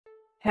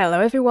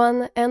Hello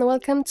everyone, and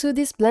welcome to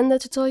this Blender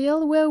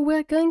tutorial where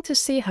we're going to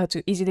see how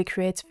to easily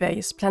create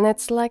various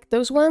planets like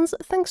those ones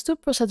thanks to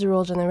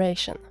procedural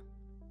generation.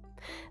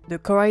 The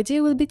core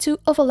idea will be to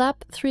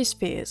overlap three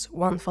spheres,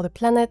 one for the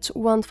planet,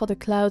 one for the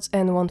clouds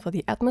and one for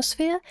the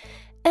atmosphere,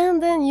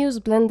 and then use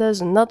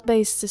Blender's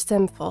node-based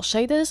system for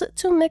shaders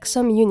to make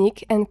some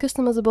unique and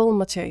customizable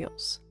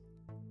materials.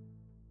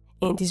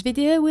 In this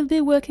video, we'll be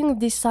working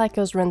with the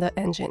Cycles render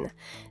engine,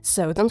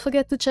 so don't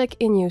forget to check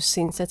in your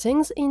scene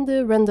settings in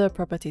the Render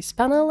Properties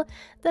panel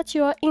that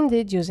you are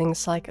indeed using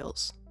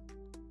Cycles.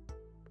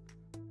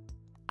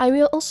 I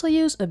will also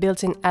use a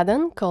built-in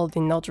add-on called the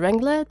Node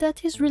Wrangler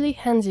that is really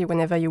handy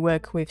whenever you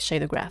work with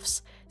shader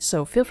graphs,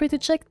 so feel free to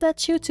check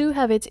that you too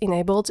have it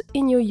enabled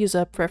in your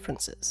user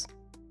preferences.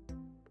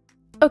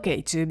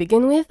 Okay, to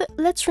begin with,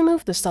 let's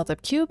remove the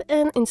startup cube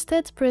and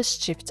instead press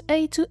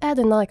Shift-A to add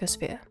an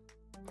icosphere.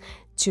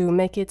 To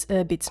make it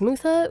a bit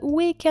smoother,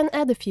 we can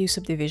add a few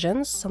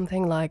subdivisions,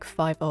 something like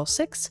 5 or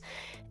 6,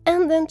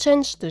 and then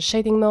change the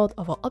shading mode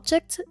of our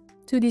object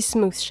to the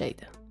smooth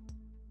shade.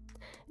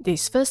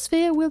 This first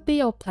sphere will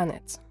be our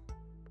planet.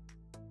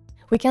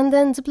 We can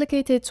then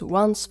duplicate it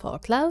once for our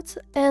cloud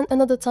and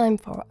another time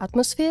for our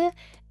atmosphere,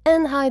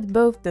 and hide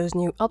both those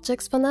new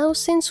objects for now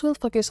since we'll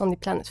focus on the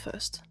planet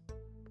first.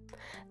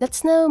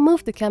 Let's now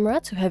move the camera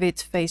to have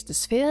it face the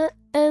sphere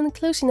and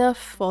close enough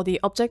for the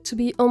object to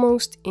be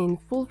almost in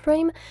full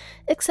frame,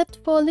 except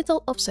for a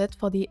little offset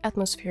for the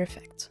atmosphere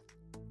effect.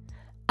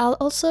 I'll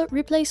also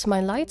replace my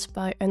light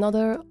by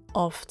another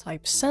of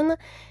type sun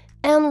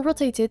and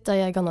rotate it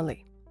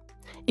diagonally.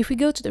 If we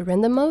go to the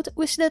render mode,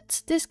 we see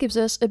that this gives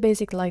us a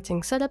basic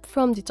lighting setup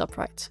from the top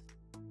right.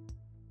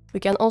 We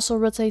can also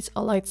rotate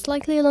our light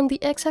slightly along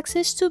the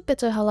x-axis to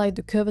better highlight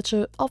the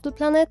curvature of the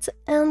planet,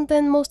 and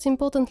then most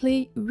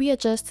importantly,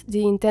 readjust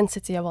the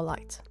intensity of our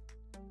light.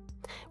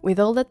 With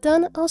all that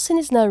done, our scene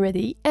is now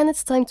ready and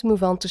it's time to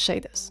move on to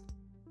shaders.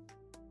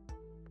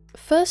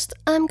 First,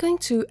 I'm going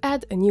to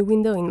add a new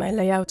window in my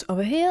layout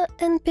over here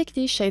and pick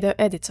the shader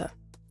editor.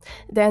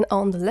 Then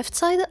on the left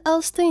side,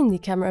 I'll stay in the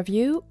camera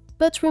view,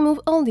 but remove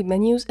all the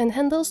menus and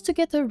handles to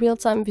get a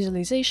real-time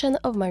visualization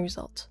of my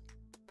result.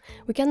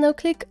 We can now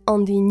click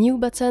on the New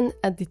button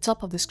at the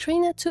top of the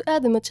screen to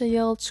add a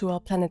material to our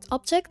planet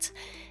object,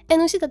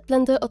 and we see that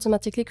Blender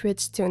automatically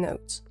creates two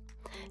nodes.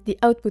 The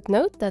output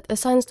node that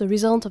assigns the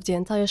result of the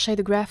entire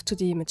shader graph to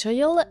the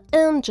material,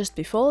 and just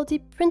before, the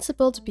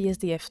principled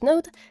BSDF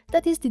node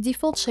that is the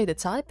default shader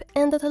type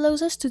and that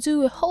allows us to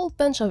do a whole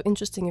bunch of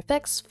interesting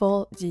effects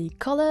for the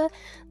color,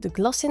 the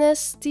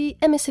glossiness, the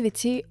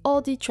emissivity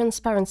or the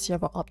transparency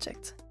of our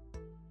object.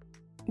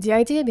 The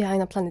idea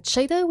behind a planet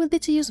shader will be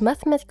to use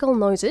mathematical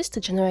noises to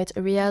generate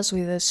areas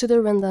with a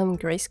pseudo-random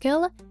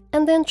grayscale,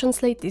 and then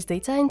translate this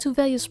data into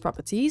various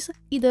properties,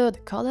 either the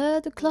color,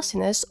 the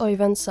glossiness, or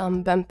even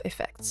some bump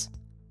effects.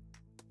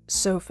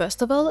 So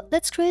first of all,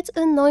 let's create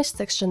a noise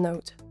texture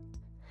node.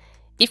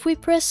 If we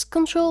press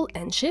Ctrl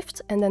and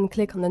Shift and then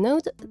click on the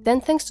node, then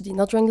thanks to the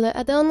Node Wrangler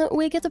add-on,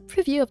 we get a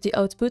preview of the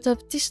output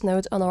of this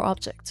node on our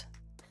object.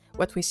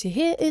 What we see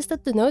here is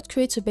that the node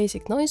creates a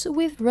basic noise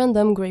with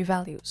random gray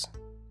values.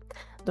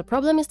 The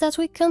problem is that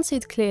we can't see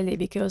it clearly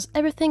because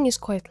everything is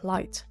quite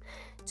light.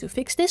 To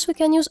fix this, we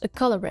can use a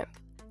color ramp.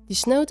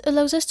 This node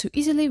allows us to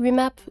easily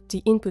remap the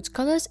input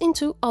colors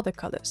into other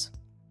colors.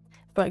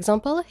 For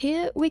example,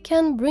 here we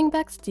can bring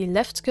back the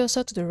left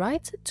cursor to the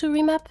right to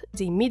remap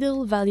the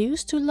middle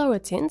values to lower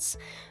tints,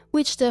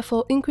 which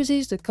therefore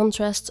increases the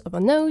contrast of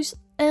our nose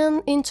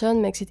and in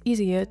turn makes it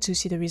easier to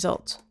see the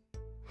result.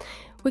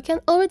 We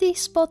can already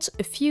spot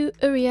a few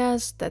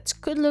areas that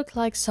could look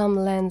like some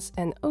lands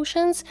and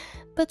oceans,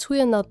 but we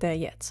are not there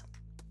yet.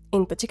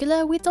 In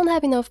particular, we don't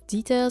have enough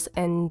details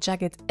and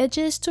jagged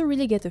edges to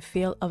really get a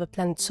feel of a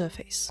planet's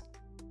surface.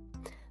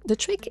 The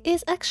trick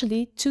is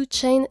actually to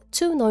chain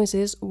two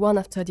noises one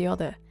after the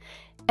other,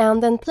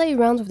 and then play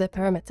around with their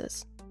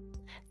parameters.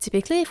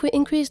 Typically, if we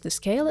increase the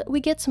scale,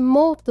 we get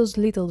more of those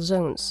little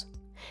zones.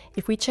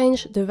 If we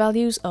change the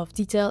values of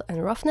detail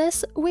and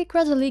roughness, we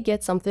gradually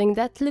get something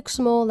that looks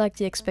more like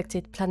the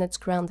expected planet's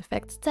ground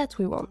effect that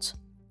we want.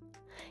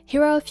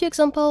 Here are a few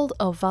examples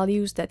of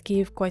values that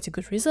give quite a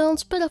good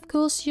result, but of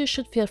course you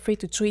should feel free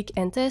to tweak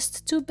and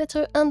test to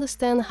better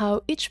understand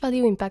how each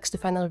value impacts the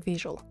final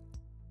visual.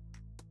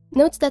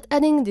 Note that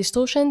adding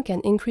distortion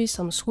can increase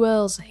some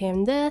swirls here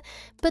and there,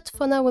 but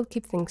for now we'll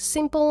keep things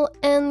simple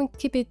and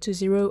keep it to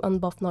 0 on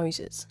both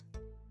noises.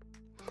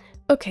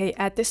 Okay,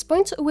 at this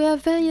point we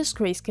have various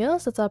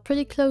grayscales that are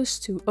pretty close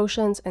to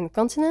oceans and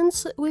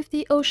continents, with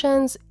the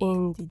oceans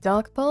in the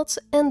dark parts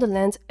and the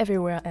land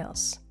everywhere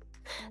else.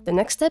 The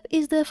next step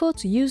is therefore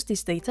to use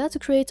this data to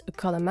create a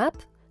color map,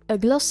 a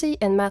glossy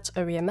and matte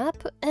area map,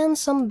 and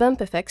some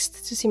bump effects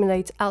to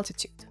simulate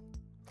altitude.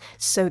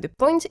 So the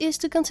point is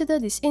to consider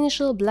this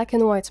initial black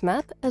and white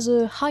map as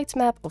a height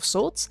map of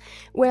sorts,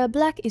 where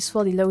black is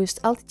for the lowest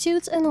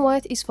altitudes and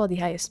white is for the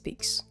highest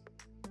peaks.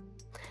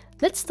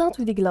 Let's start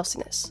with the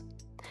glossiness.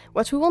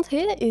 What we want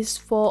here is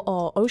for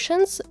our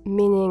oceans,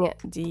 meaning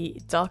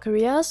the dark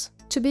areas,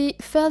 to be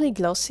fairly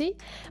glossy,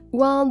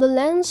 while the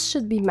lands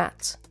should be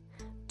matte.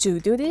 To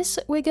do this,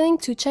 we're going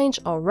to change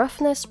our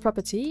roughness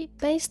property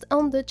based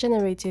on the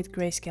generated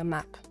grayscale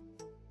map.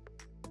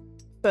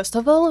 First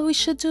of all, we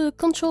should do a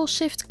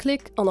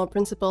Ctrl-Shift-click on our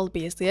principal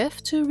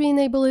BSDF to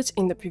re-enable it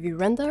in the preview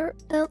render,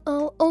 and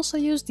I'll also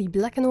use the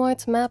black and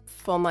white map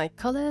for my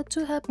color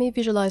to help me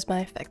visualize my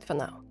effect for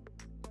now.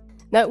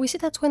 Now we see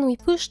that when we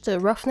push the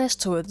roughness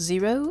towards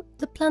 0,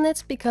 the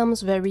planet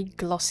becomes very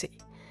glossy,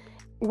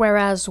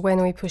 whereas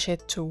when we push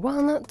it to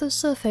 1, the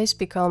surface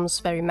becomes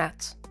very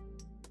matte.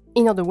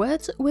 In other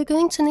words, we're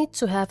going to need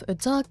to have a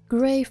dark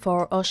grey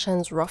for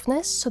ocean's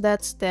roughness so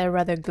that they're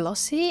rather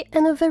glossy,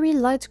 and a very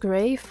light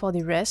grey for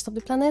the rest of the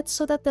planet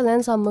so that the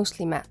lands are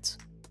mostly matte.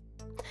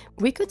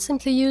 We could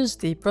simply use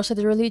the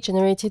procedurally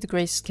generated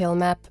grayscale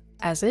map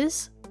as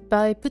is,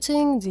 by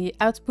putting the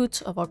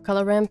output of our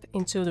color ramp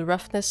into the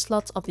roughness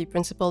slot of the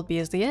principal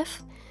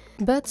BSDF,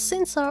 but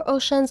since our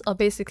oceans are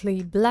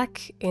basically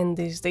black in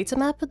this data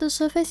map, the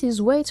surface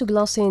is way too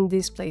glossy in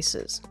these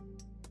places.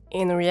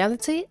 In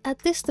reality, at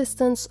this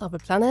distance of a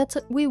planet,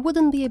 we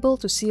wouldn't be able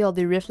to see all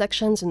the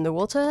reflections in the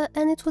water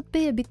and it would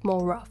be a bit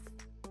more rough.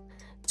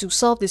 To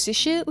solve this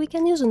issue, we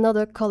can use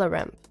another color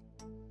ramp.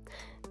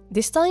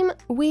 This time,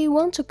 we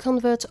want to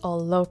convert our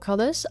low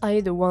colors,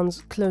 i.e. the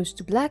ones close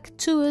to black,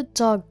 to a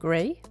dark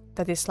grey,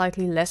 that is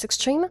slightly less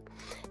extreme,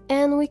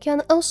 and we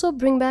can also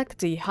bring back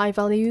the high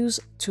values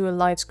to a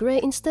light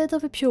grey instead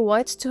of a pure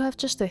white to have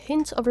just a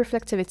hint of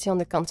reflectivity on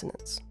the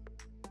continents.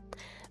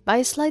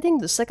 By sliding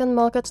the second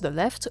marker to the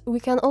left, we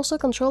can also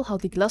control how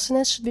the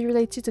glossiness should be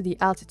related to the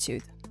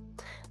altitude.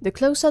 The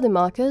closer the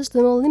markers,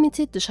 the more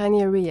limited the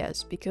shiny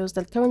areas, because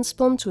they'll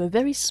correspond to a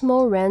very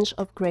small range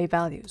of grey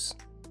values.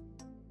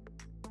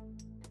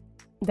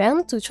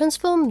 Then, to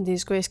transform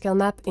this grayscale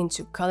map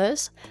into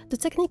colors, the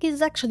technique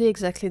is actually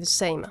exactly the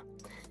same.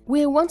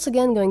 We're once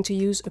again going to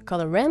use a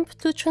color ramp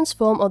to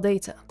transform our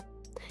data.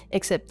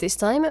 Except this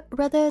time,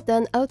 rather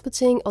than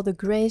outputting all the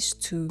greys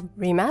to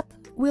remap,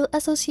 we'll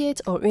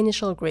associate our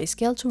initial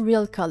grayscale to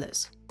real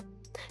colors.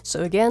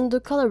 So again, the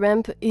color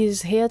ramp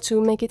is here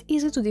to make it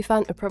easy to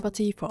define a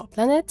property for our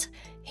planet,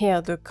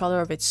 here the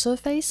color of its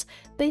surface,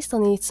 based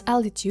on its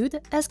altitude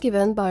as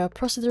given by our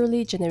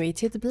procedurally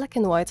generated black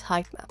and white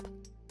height map.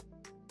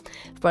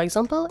 For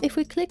example, if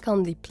we click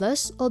on the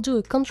plus or do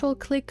a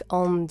Ctrl-click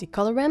on the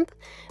color ramp,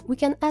 we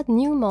can add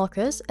new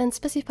markers and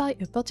specify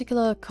a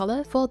particular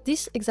color for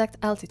this exact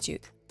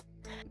altitude.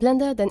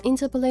 Blender then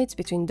interpolates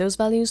between those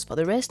values for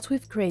the rest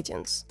with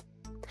gradients.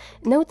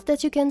 Note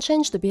that you can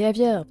change the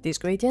behavior of these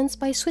gradients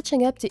by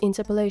switching up the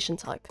interpolation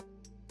type.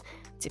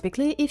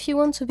 Typically, if you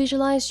want to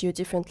visualize your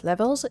different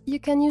levels, you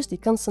can use the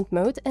constant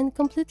mode and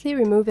completely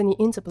remove any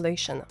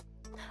interpolation.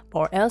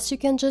 Or else you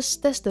can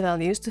just test the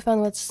values to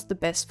find what's the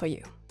best for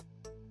you.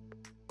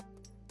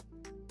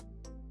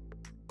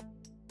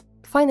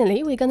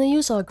 Finally, we're gonna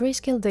use our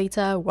grayscale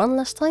data one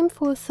last time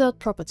for a third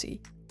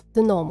property,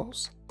 the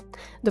normals.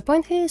 The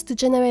point here is to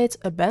generate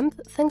a bump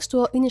thanks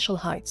to our initial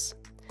heights.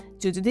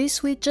 To do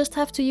this, we just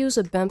have to use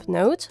a bump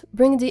node,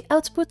 bring the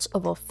output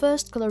of our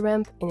first color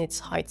ramp in its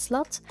height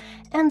slot,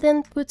 and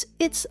then put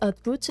its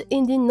output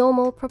in the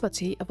normal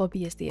property of our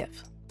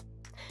BSDF.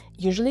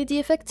 Usually the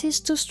effect is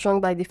too strong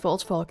by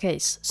default for our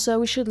case, so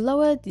we should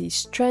lower the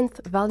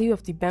strength value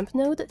of the bump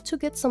node to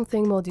get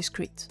something more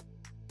discrete.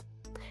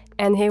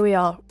 And here we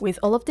are. With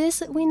all of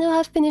this, we now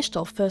have finished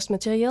our first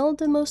material,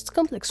 the most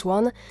complex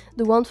one,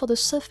 the one for the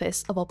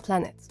surface of our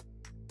planet.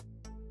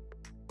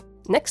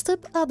 Next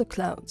up are the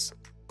clouds.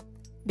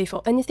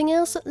 Before anything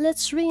else,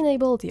 let's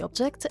re-enable the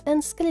object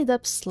and scale it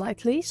up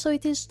slightly so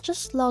it is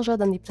just larger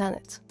than the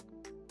planet.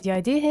 The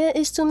idea here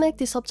is to make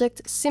this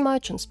object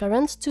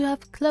semi-transparent to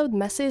have cloud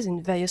masses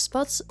in various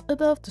spots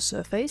above the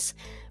surface,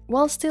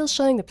 while still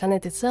showing the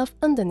planet itself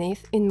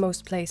underneath in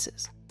most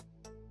places.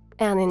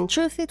 And in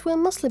truth, it will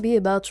mostly be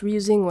about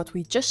reusing what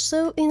we just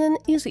saw in an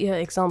easier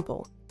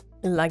example.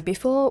 Like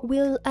before,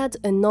 we'll add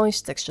a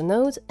noise texture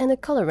node and a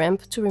color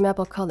ramp to remap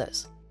our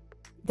colors.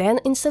 Then,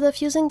 instead of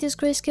using this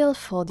grayscale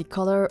for the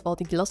color or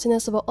the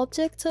glossiness of our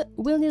object,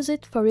 we'll use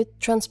it for its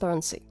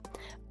transparency,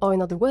 or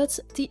in other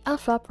words, the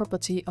alpha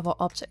property of our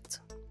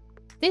object.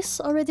 This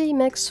already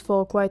makes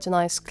for quite a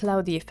nice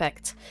cloudy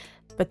effect,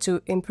 but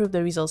to improve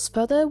the results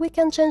further, we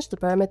can change the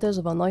parameters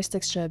of our noise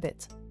texture a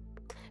bit.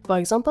 For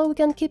example, we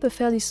can keep a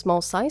fairly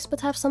small size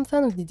but have some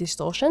fun with the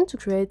distortion to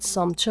create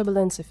some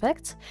turbulence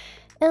effect,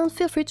 and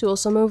feel free to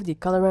also move the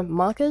color ramp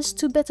markers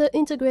to better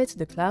integrate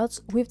the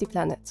clouds with the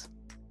planet.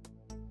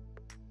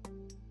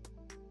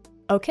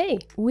 Okay,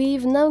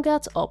 we've now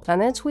got our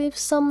planet with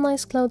some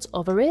nice clouds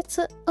over it,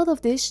 all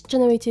of this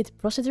generated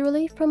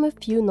procedurally from a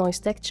few noise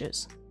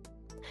textures.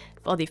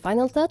 For the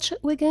final touch,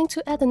 we're going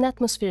to add an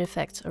atmosphere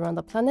effect around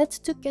the planet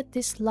to get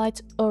this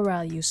light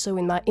aura you saw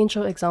in my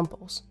intro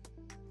examples.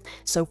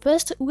 So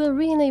first, we'll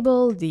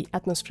re-enable the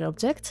atmosphere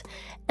object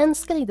and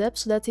scale it up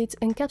so that it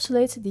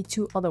encapsulates the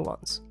two other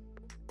ones.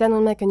 Then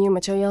we'll make a new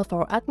material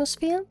for our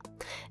atmosphere,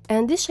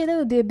 and this shader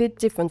will be a bit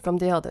different from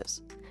the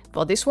others.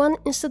 For this one,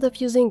 instead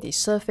of using the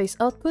surface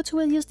output,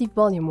 we'll use the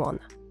volume one,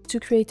 to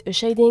create a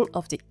shading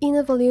of the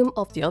inner volume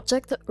of the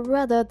object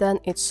rather than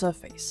its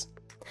surface.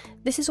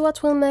 This is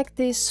what will make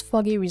this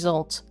foggy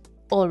result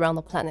all around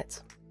the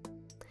planet.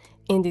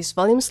 In this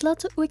volume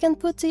slot, we can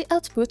put the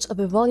output of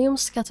a volume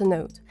scatter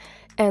node,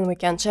 and we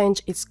can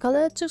change its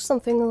color to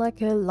something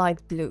like a light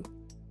blue.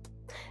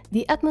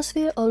 The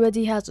atmosphere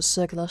already has a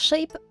circular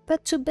shape,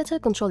 but to better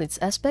control its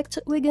aspect,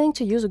 we're going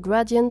to use a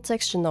gradient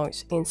texture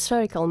noise in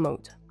spherical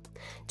mode.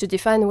 To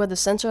define where the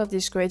center of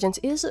this gradient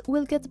is,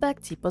 we'll get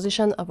back the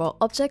position of our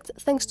object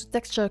thanks to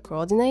texture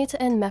coordinate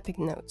and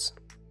mapping nodes.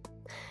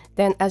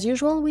 Then, as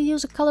usual, we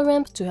use a color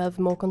ramp to have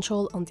more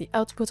control on the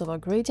output of our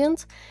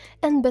gradient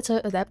and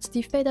better adapt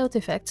the fade-out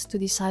effect to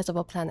the size of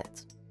our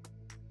planet.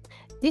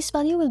 This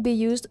value will be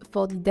used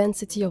for the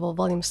density of our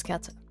volume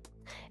scatter.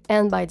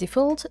 And by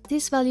default,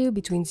 this value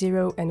between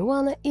 0 and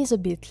 1 is a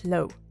bit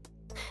low.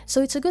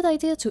 So it's a good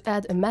idea to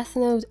add a math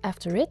node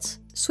after it,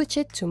 switch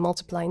it to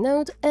multiply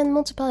node, and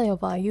multiply your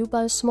value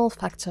by a small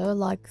factor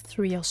like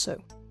 3 or so.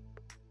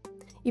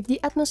 If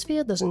the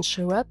atmosphere doesn't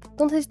show up,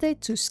 don't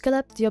hesitate to scale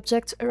up the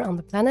object around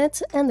the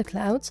planet and the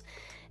clouds,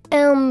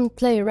 and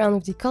play around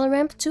with the color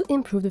ramp to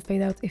improve the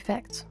fade-out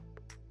effect.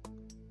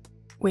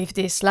 With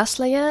this last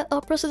layer,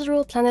 our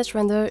procedural planet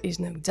render is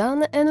now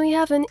done, and we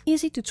have an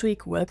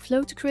easy-to-tweak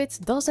workflow to create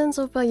dozens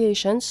of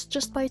variations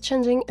just by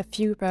changing a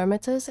few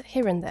parameters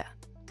here and there.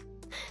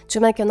 To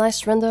make a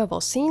nice render of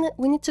our scene,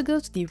 we need to go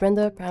to the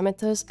render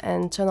parameters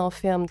and turn our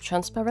film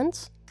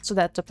transparent, so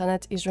that the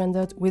planet is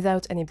rendered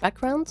without any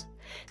background,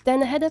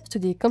 then head up to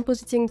the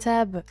compositing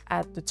tab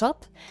at the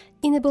top,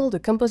 enable the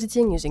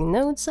compositing using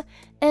nodes,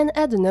 and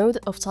add a node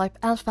of type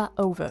alpha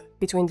over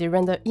between the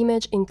render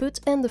image input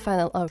and the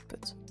final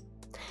output.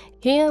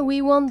 Here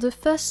we want the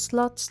first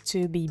slot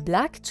to be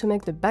black to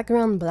make the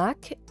background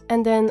black,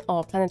 and then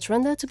our planet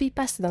render to be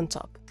pasted on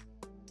top.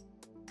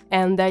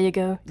 And there you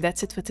go,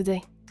 that's it for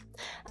today.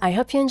 I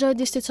hope you enjoyed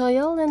this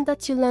tutorial and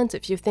that you learned a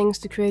few things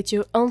to create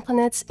your own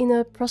planets in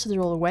a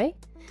procedural way.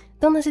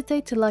 Don't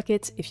hesitate to like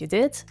it if you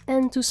did,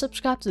 and to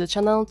subscribe to the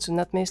channel to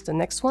not miss the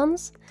next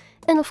ones.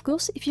 And of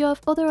course, if you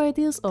have other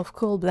ideas of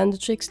cool Blender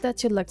tricks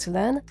that you'd like to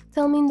learn,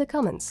 tell me in the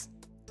comments.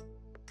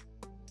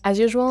 As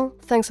usual,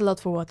 thanks a lot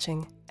for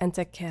watching, and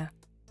take care.